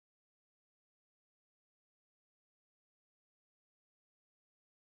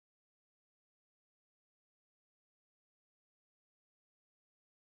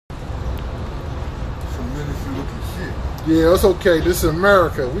Yeah, it's okay. This is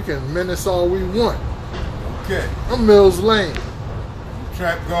America. We can menace all we want. Okay. I'm Millz Lane.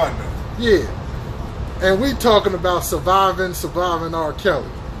 Trap Gardner. Yeah. And we talking about surviving R. Kelly.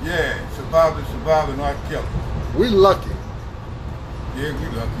 Yeah, surviving R. Kelly. We lucky. Yeah,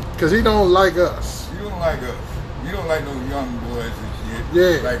 we lucky. Because he don't like us. You don't like us. You don't like no young boys and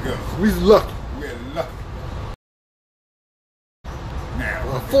shit. Yeah. Like us. We lucky. We're lucky.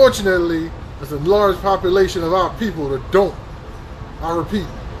 Now. Unfortunately, there's a large population of our people that don't, I repeat,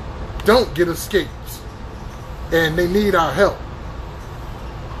 don't get escapes. And they need our help.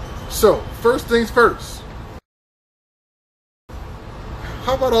 So, first things first.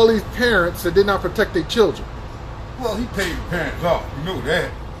 How about all these parents that did not protect their children? Well, he paid the parents off. You know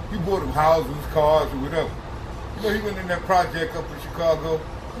that. He bought them houses, cars, or whatever. You know, he went in that project up in Chicago,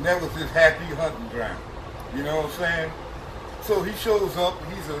 and that was his happy hunting ground. You know what I'm saying? So he shows up,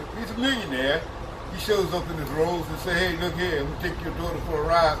 he's a millionaire. He shows up in his Rolls and say, hey, look here, I'm going to take your daughter for a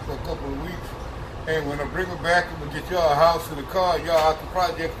ride for a couple of weeks. And when I bring her back, I'm going to get y'all a house and a car, y'all out the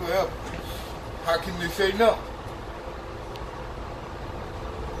project forever. How can they say no?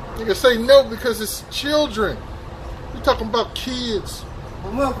 You can say no because it's children. We're talking about kids.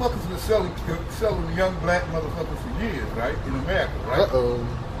 But motherfuckers been selling young black motherfuckers for years, right? In America, right? Uh-oh.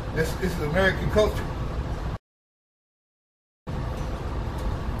 This is American culture.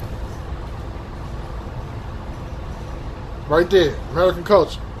 Right there, American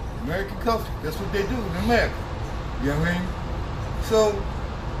culture. American culture. That's what they do in America. You know what I mean? So,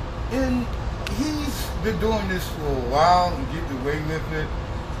 he's been doing this for a while and getting away with it.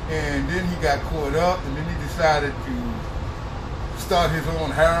 And then he got caught up, and then he decided to start his own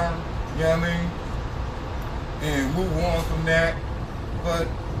harem, you know what I mean? And move on from that. But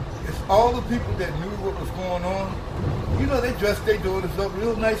it's all the people that knew what was going on. You know, they dressed their daughters up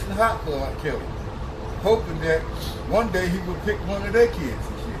real nice and hot for R. Kelly, hoping that one day he would pick one of their kids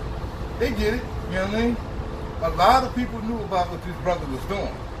and shit. They did it, you know what I mean? A lot of people knew about what this brother was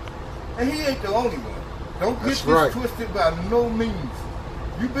doing. And he ain't the only one. Don't get this twisted by no means.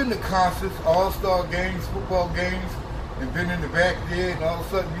 You've been to concerts, all-star games, football games, and been in the back there, and all of a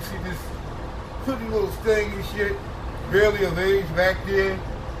sudden you see this pretty little thing and shit, barely of age back there,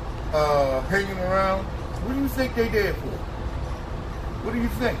 hanging around. What do you think they there for? What do you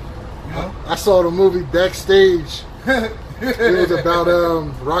think? You know? I saw the movie Backstage. It was about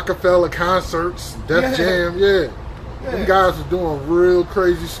Rockefeller concerts, Def Jam, yeah. Them guys were doing real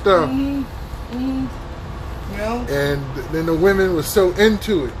crazy stuff. You know? And then the women were so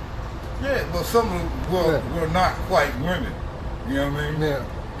into it. Yeah, but some of them were not quite women. You know what I mean? Yeah.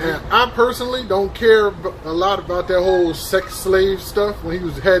 And I personally don't care a lot about that whole sex slave stuff when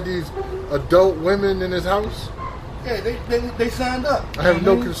he had these adult women in his house. Yeah, they signed up. I have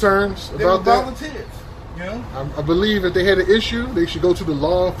no concerns about that. They were volunteers, you know? I believe if they had an issue, they should go to the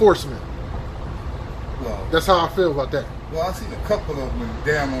law enforcement. Well, that's how I feel about that. Well, I've seen a couple of them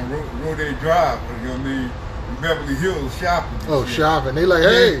down on Road Drive, you know what I mean? Beverly Hills shopping. Oh, shopping. They like,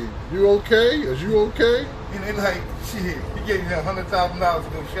 hey, you okay? Is you okay? And they like, shit, he gave me $100,000 to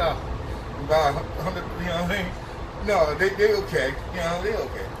go shopping. About 100, you know what I mean? No, they okay. You know, they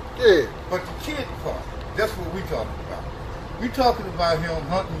okay. Yeah. But the kid part, that's what we talking about. We talking about him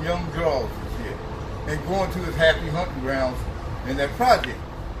hunting young girls and shit. And going to his happy hunting grounds in that project.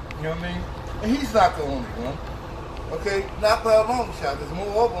 You know what I mean? And he's not the only one. Okay? Not by a long shot. There's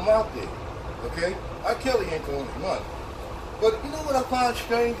more of them out there. Okay? R.KELLY ain't the only one. But you know what I find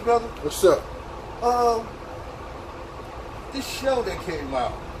strange, brother? What's up? This show that came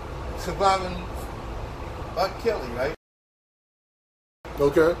out, Surviving R.KELLY, right?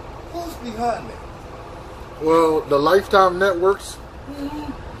 Okay. Who's behind that? Well, the Lifetime Networks.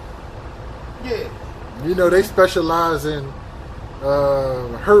 Yeah. You know, they specialize in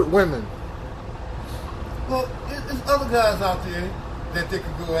hurt women. Well, there's other guys out there that they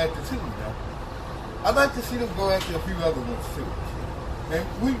could go after too, you know. I'd like to see them go after a few other ones too. And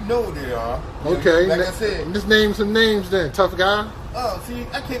we know there are. Okay. Like I said. Just name some names then, tough guy. Oh, see,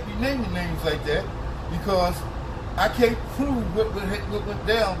 I can't be naming names like that because I can't prove what went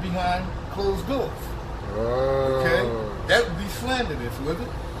down behind closed doors. Okay? That would be slanderous, would it?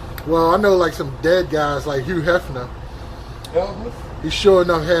 Well, I know like some dead guys like Hugh Hefner. Elvis? He sure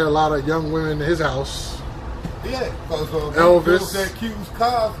enough had a lot of young women in his house. Yeah, because Elvis that accused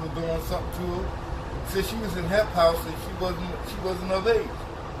Cos was doing something to her. Said she was in Hep House and she wasn't of age.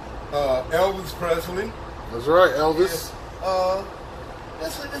 Elvis Presley. That's right, Elvis. Yeah.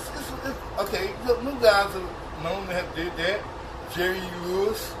 It's okay. Look, new guys are known to have did that. Jerry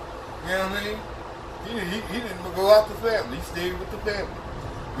Lewis. You know what I mean? He didn't go out the family. He stayed with the family.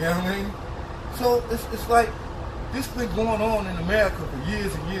 You know what I mean? So it's like this been going on in America for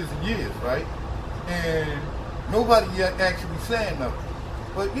years and years and years, right? And nobody yet actually saying nothing.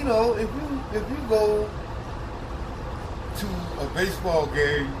 But you know, if you go to a baseball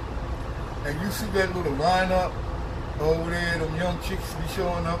game and you see that little lineup over there, them young chicks be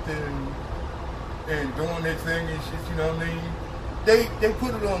showing up and doing their thing and shit, you know what I mean? They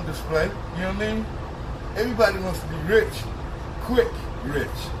put it on display, you know what I mean? Everybody wants to be rich, quick rich,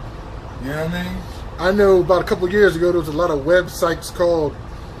 you know what I mean? I know about a couple of years ago there was a lot of websites called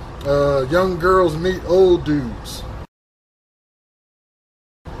Young Girls Meet Old Dudes.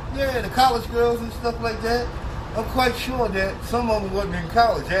 Yeah, the college girls and stuff like that. I'm quite sure that some of them wasn't in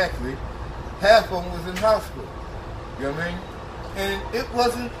college actually. Half of them was in high school. You know what I mean? And it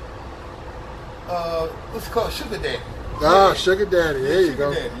wasn't, what's it called, sugar daddy. Ah, yeah. sugar daddy, yeah, there you sugar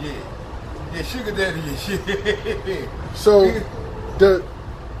go. Daddy, yeah. Yeah, sugar daddy and shit. So,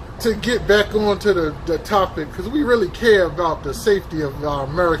 to get back onto the topic, because we really care about the safety of our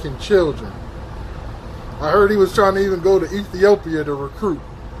American children. I heard he was trying to even go to Ethiopia to recruit.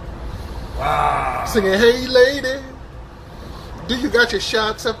 Wow. Singing, hey lady, do you got your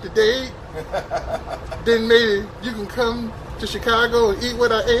shots up to date? Then maybe you can come to Chicago and eat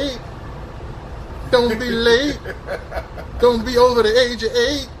what I ate. Don't be late. Don't be over the age of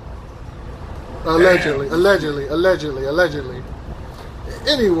 8. Allegedly, allegedly, allegedly, allegedly.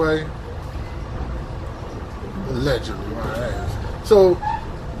 Anyway, allegedly, my ass. So,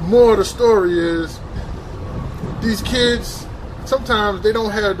 more of the story is, these kids, sometimes they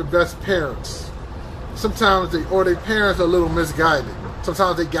don't have the best parents. Sometimes their parents are a little misguided.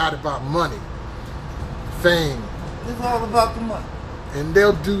 Sometimes they got it by money, fame. It's all about the money. And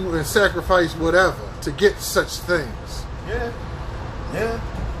they'll do and sacrifice whatever to get such things. Yeah. Yeah.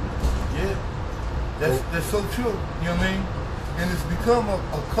 Yeah. That's so true. You know what I mean? And it's become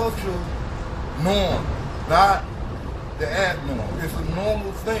a cultural norm, not the abnorm. It's a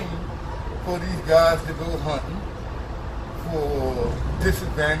normal thing for these guys to go hunting for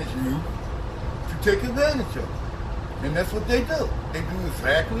disadvantaged youth to take advantage of. And that's what they do. They do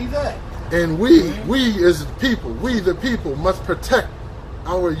exactly that. And we as the people must protect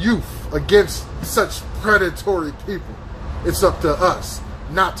our youth against such predatory people. It's up to us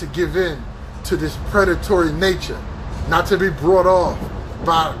not to give in to this predatory nature, not to be brought off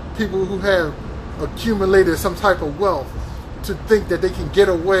by people who have accumulated some type of wealth to think that they can get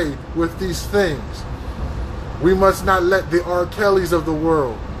away with these things. We must not let the R.KELLYs of the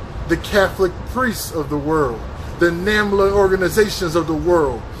world, the Catholic priests of the world, the NAMBLA organizations of the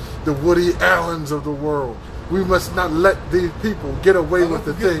world, the Woody Allens of the world, we must not let these people get away with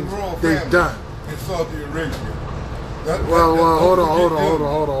the things they've done. In Saudi Arabia. Well, hold on.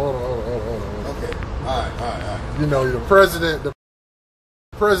 Okay, all right. You know, the president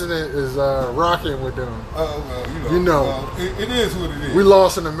is rocking with them. Well, you know, it is what it is. We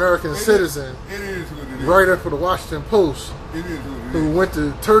lost an American citizen. It is what it is. Writer for the Washington Post. It is what it is. Who went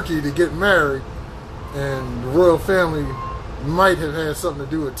to Turkey to get married, and the royal family might have had something to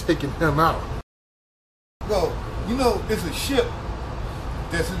do with taking him out. So, you know, there's a ship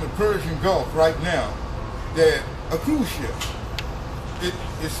that's in the Persian Gulf right now, that a cruise ship.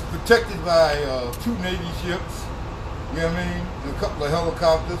 It's protected by 2 Navy ships, you know what I mean, and a couple of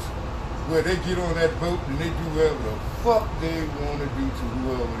helicopters, where they get on that boat and they do whatever the fuck they want to do to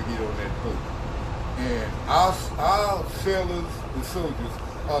whoever to get on that boat. And our sailors and soldiers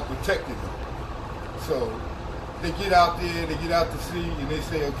are protecting them. So they get out there, they get out to sea, and they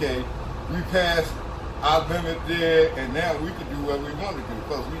say, okay, we passed our limit there, and now we can do what we want to do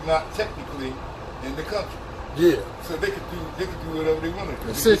because we're not technically in the country. Yeah. So they could do whatever they want to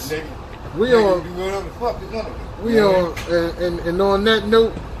do. Since they we can on do whatever the fuck they want to do. We on and on that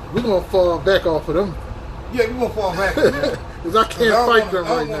note, we're gonna fall back off of them. Yeah, we're gonna fall back on that. Because I can't fight them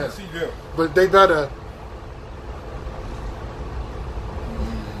right now. See them. But they better.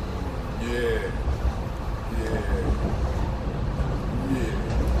 Yeah.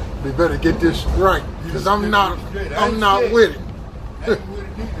 They better get this right, because I'm not with it. I ain't with it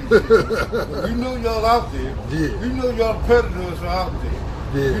either. But you know y'all out there. Yeah. You know y'all predators are out there.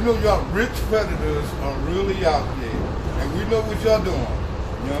 Yeah. You know y'all rich predators are really out there. And we know what y'all doing. You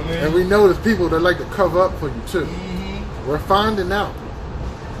know what I mean? And we know there's people that like to cover up for you too. Mm-hmm. We're finding out.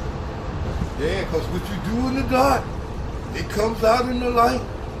 Yeah, because what you do in the dark, it comes out in the light.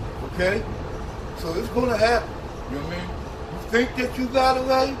 Okay? So it's going to happen. You know what I mean? You think that you got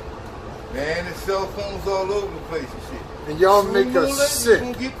away? Man, there's cell phones all over the place and shit. And y'all make us sick.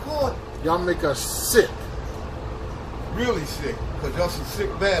 You're gonna get caught. Y'all make us sick. Really sick. Because y'all some sick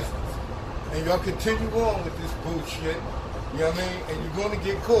bastards. And y'all continue on with this bullshit. You know what I mean? And you're gonna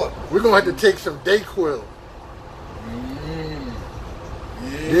get caught. We're gonna have to take some Dayquil.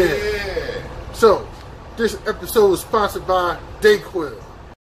 Yeah. So, this episode is sponsored by Dayquil.